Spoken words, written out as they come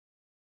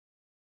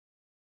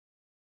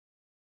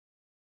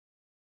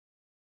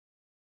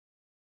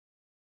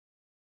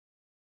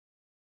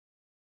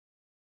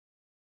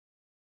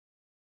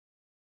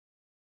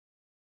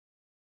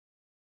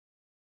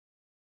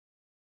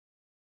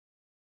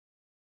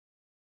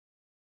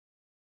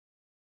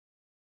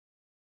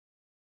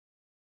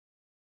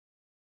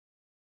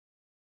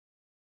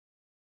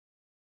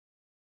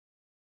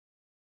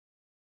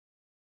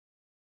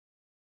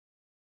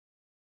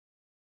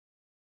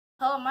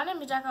Hello, my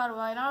name is Jack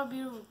Ottawa, and I'll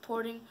be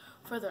reporting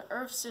for the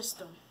Earth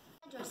system.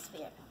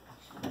 Hydrosphere,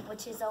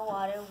 which is a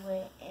water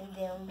where in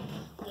them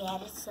we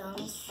added some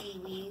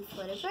seaweed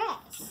for the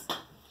grass.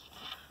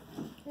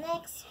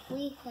 Next,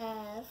 we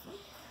have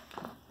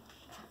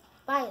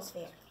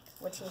Biosphere,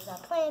 which is our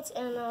plants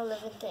and our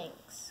living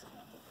things.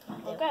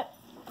 Okay.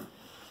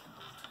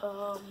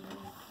 How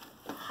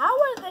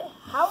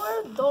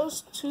are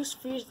those two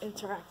spheres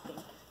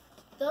interacting?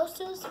 Those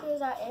two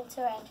spheres are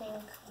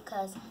interacting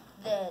because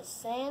the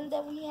sand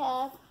that we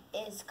have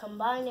is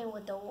combining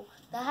with the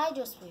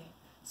hydrosphere.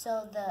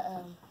 So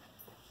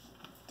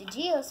the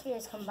geosphere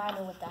is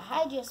combining with the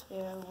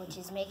hydrosphere, which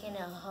is making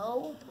a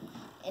hole,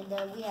 and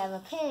then we have a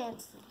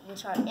plants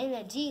which are in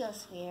the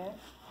geosphere,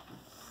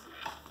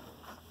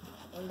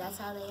 and that's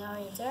how they are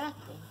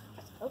interacting.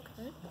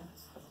 Okay.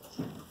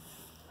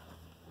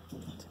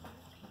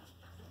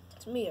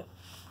 It's Mia.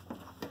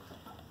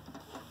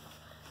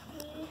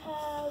 We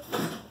have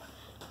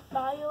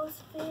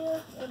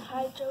Biosphere and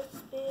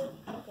Hydrosphere.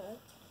 Okay.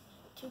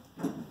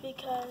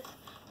 Because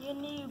you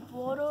need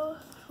water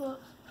for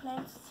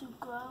plants to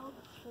grow,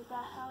 so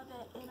that's how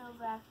they're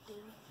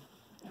interacting.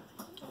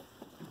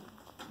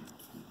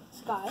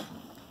 Sky.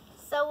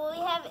 So what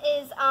we have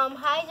is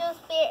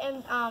hydrosphere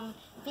and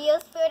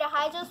biosphere. The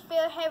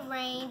hydrosphere had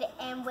rained,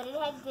 and what it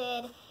had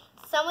did,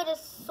 some of the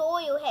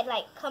soil had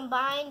like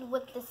combined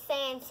with the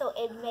sand, so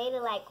it made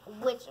it like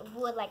which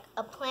would like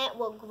a plant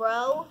will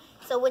grow.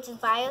 So which is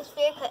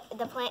biosphere.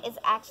 The plant is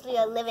actually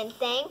a living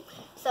thing.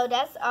 So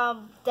that's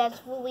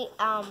what we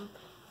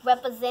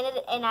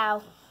represented in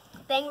our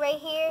thing right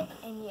here.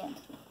 And yeah.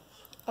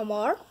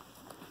 Amar.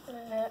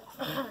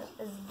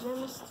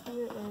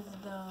 Geosphere is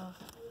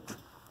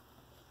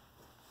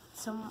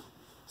some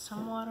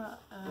water,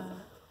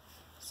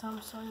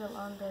 some soil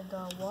under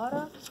the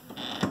water,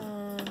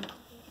 and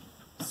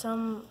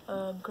some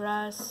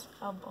grass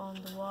up on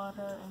the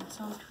water, and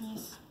some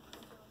trees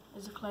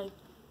is like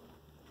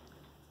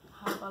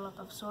have a lot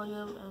of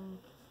soil, and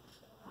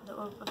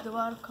if the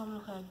water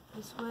comes like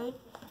this way,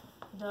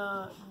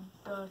 the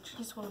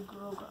trees will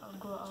grow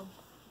up.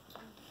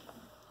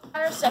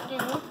 Our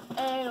second,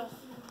 and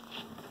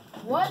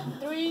what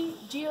three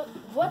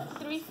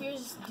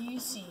spheres do you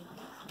see?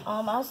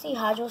 I see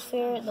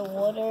hydrosphere, the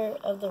water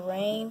of the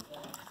rain,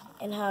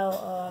 and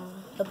how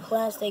the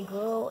plants they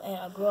grew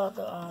and grew out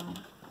the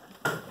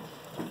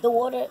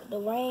water. The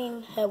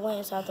rain had went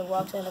inside the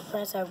rocks, and the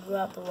plants have grew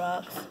out the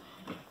rocks,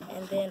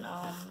 and then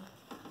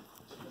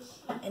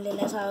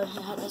that's how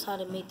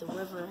they made the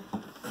river.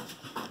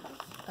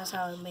 That's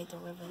how it made the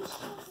rivers.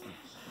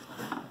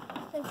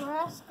 The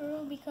grass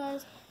grew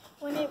because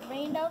when it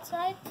rained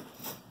outside,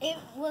 it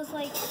was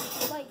like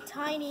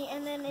tiny,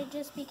 and then it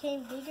just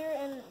became bigger,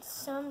 and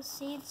some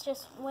seeds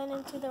just went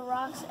into the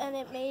rocks, and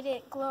it made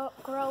it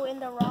grow in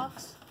the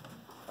rocks.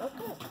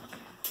 Okay.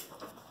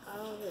 I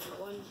don't know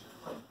one.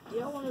 Do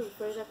y'all want to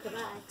rephrase that? Because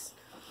I asked,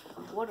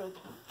 what are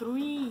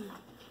three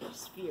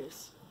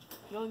spheres?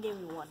 You only gave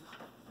me one.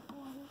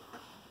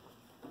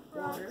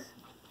 Water.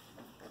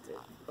 That's it.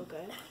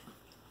 Okay.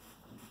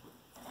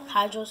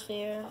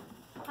 Hydrosphere.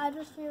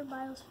 Hydrosphere,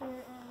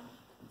 biosphere, and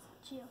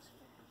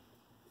geosphere.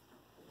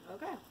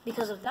 Okay.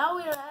 Because of Now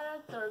we are at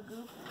our third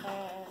group,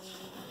 and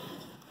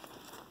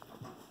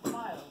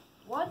bio.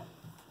 What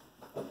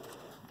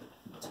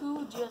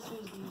two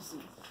geospheres do you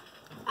see?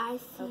 I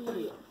Three.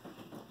 see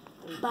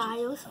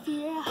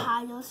biosphere,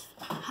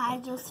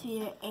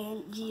 hydrosphere,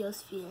 and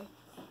geosphere.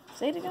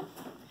 Say it again.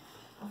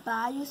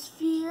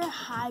 Biosphere,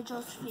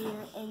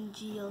 hydrosphere, and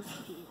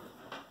geosphere.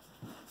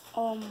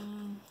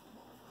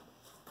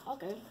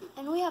 Okay.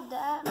 And we have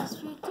the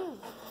atmosphere too.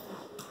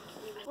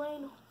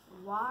 Explain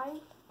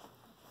why.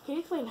 Can you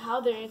explain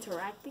how they're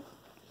interacting?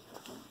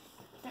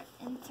 They're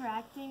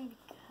interacting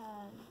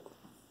because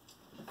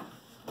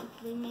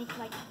they make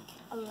like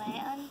a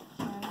land,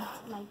 and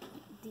like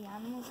the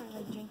animals are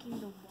like drinking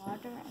the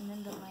water, and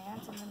then the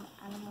lands, and then the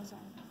animals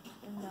are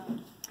in the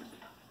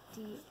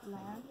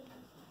land.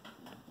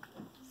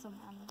 Some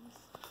animals.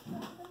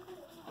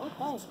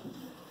 Okay.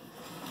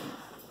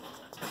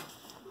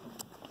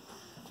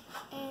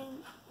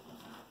 And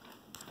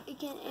it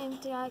can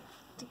interact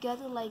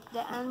together, like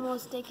the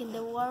animals taking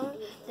the water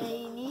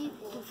they need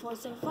to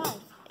survive,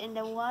 and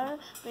the water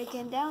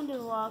breaking down the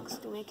rocks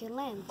to make it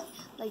land,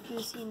 like you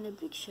see in the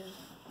picture.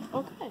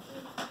 Okay.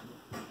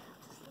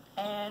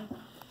 And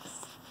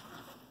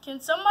can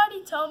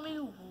somebody tell me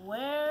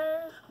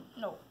what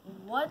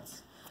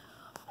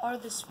are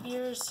the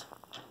spheres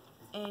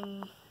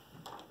in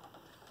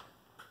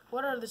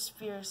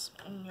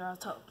your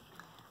tub?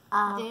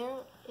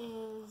 There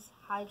is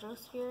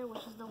hydrosphere,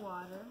 which is the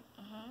water.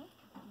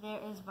 There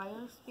is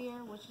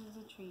biosphere, which is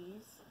the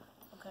trees.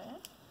 Okay.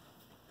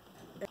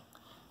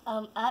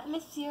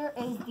 Atmosphere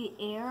is the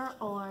air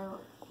or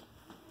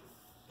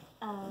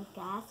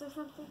gas or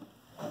something.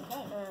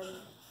 Okay.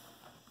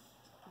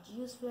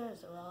 geosphere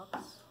is the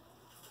rocks.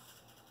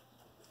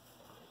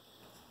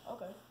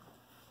 Okay.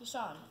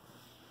 Deshaun,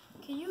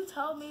 can you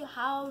tell me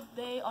how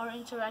they are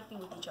interacting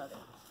with each other?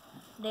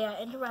 They are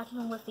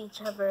interacting with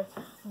each other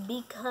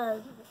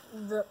because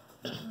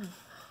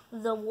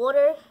the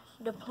water,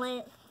 the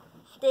plant,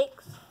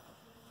 sticks,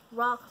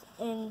 rocks,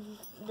 and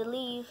the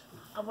leaves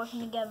are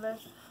working together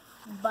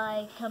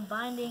by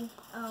combining,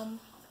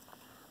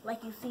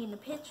 like you see in the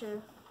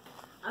picture,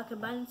 are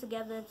combining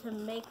together to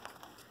make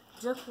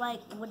just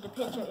like what the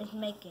picture is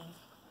making.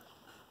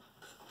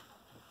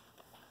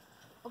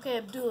 Okay,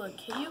 Abdullah,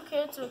 can you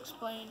care to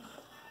explain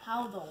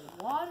how the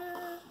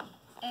water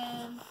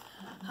and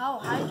how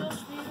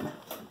hydrosphere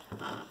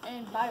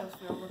and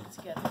biosphere work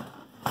together?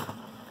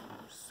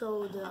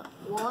 So the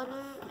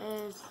water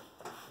is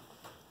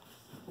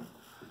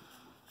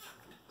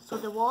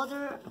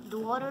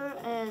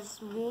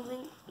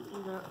moving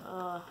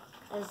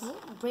is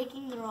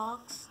breaking the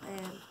rocks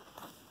and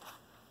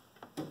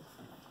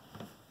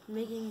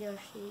making their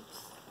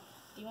shapes.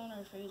 Do you want to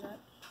rephrase that?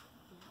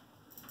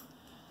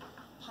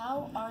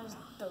 How are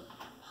the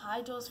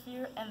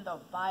hydrosphere and the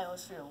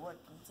biosphere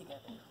working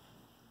together?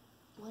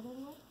 What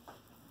and what?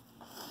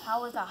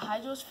 How is the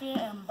hydrosphere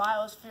and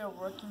biosphere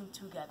working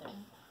together?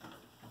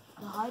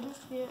 The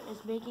hydrosphere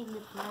is making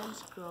the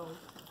plants grow.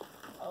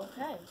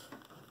 Okay.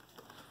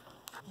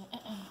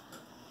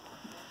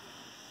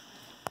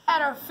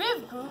 At our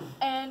fifth group,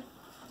 and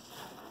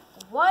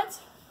what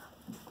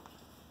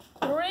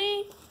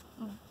three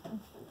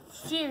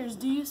spheres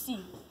do you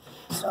see?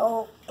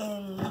 So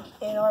in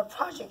our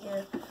project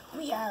here,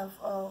 we have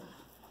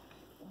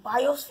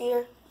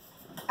Biosphere,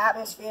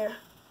 Atmosphere,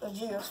 and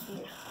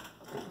Geosphere,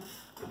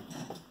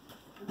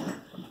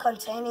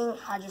 containing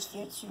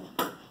Hydrosphere too.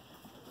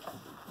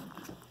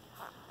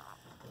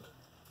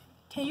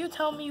 Can you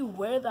tell me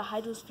where the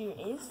hydrosphere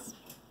is?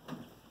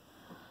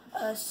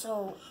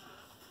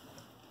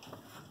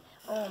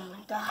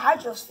 The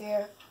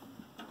hydrosphere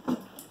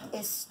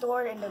is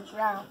stored in the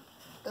ground,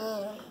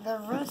 and the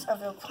roots of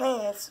the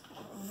plants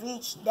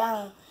reach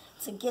down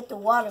to get the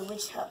water,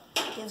 which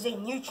gives it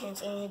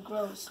nutrients and it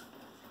grows.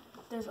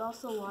 There's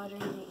also water in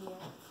the air.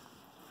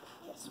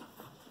 Yes.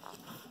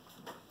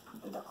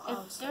 In the If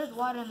clouds. there's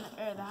water in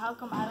the air, then how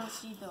come I don't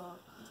see the?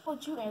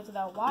 Would you answer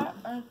that?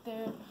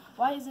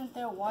 Why isn't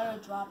there water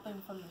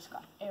dropping from the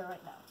sky air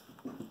right now?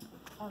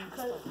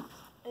 Because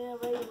it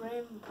already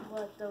rained,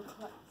 but the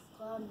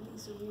cloud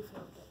needs to refill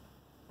it.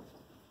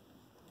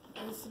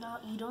 It's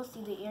not, you don't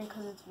see the air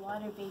because it's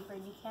water vapor.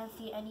 You can't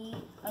see any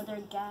other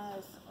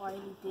gas or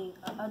anything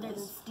other than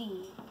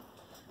steam.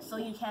 So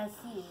you can't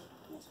see it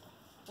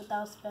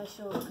without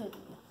special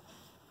equipment.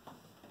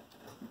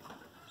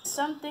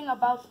 Something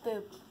about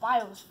the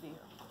biosphere.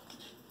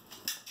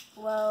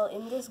 Well,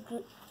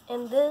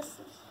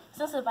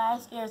 since the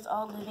biosphere is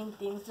all living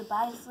things, the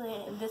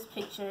biosphere in this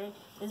picture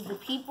is the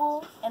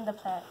people and the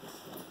plants.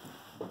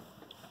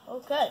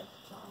 Okay.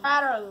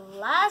 At our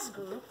last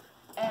group,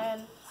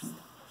 and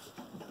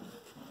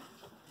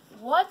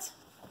what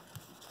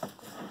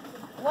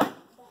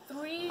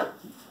three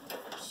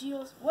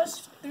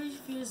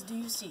spheres do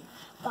you see?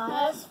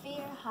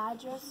 Biosphere,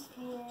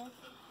 hydrosphere,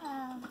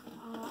 and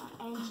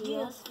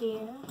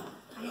geosphere.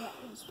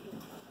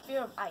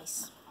 Sphere of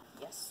ice.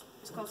 Yes,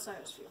 it's called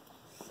cytosphere.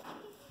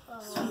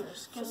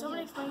 Spheres. Can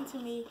somebody explain to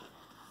me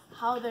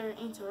how they're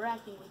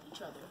interacting with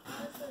each other?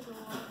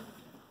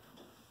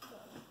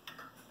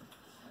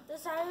 The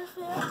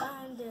cytosphere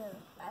and the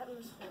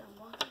atmosphere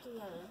walking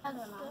together.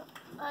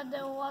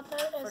 The water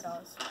For is.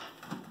 dogs.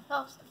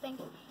 Oh, thank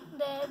you.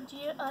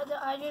 The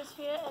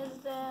hydrosphere is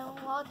the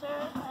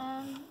water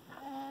and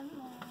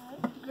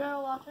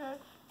groundwater.